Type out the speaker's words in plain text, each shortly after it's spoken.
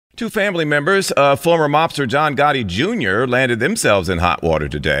Two family members of former mobster John Gotti Jr. landed themselves in hot water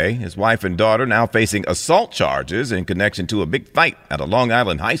today. His wife and daughter now facing assault charges in connection to a big fight at a Long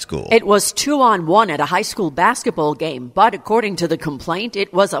Island high school. It was 2-on-1 at a high school basketball game, but according to the complaint,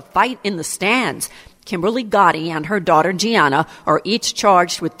 it was a fight in the stands. Kimberly Gotti and her daughter Gianna are each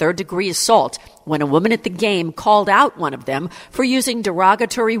charged with third-degree assault when a woman at the game called out one of them for using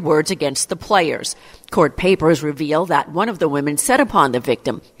derogatory words against the players. Court papers reveal that one of the women set upon the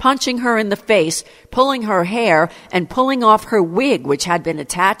victim, punching her in the face, pulling her hair, and pulling off her wig, which had been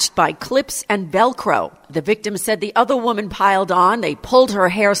attached by clips and Velcro. The victim said the other woman piled on. They pulled her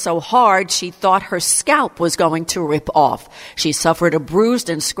hair so hard she thought her scalp was going to rip off. She suffered a bruised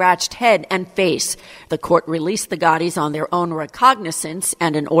and scratched head and face. The court released the Gottis on their own recognizance,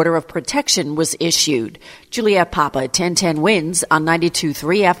 and an order of protection was issued. Juliet Papa, 1010 Wins on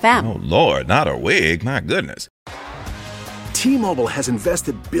 92.3 FM. Oh, Lord, not a wig. My goodness. T-Mobile has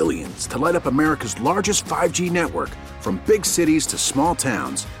invested billions to light up America's largest 5G network, from big cities to small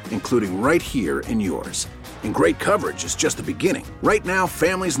towns, including right here in yours. And great coverage is just the beginning. Right now,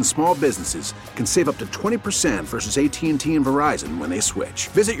 families and small businesses can save up to 20% versus AT&T and Verizon when they switch.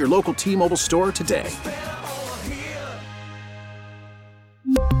 Visit your local T-Mobile store today.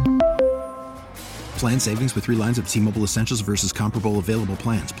 Plan savings with 3 lines of T-Mobile Essentials versus comparable available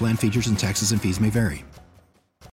plans. Plan features and taxes and fees may vary.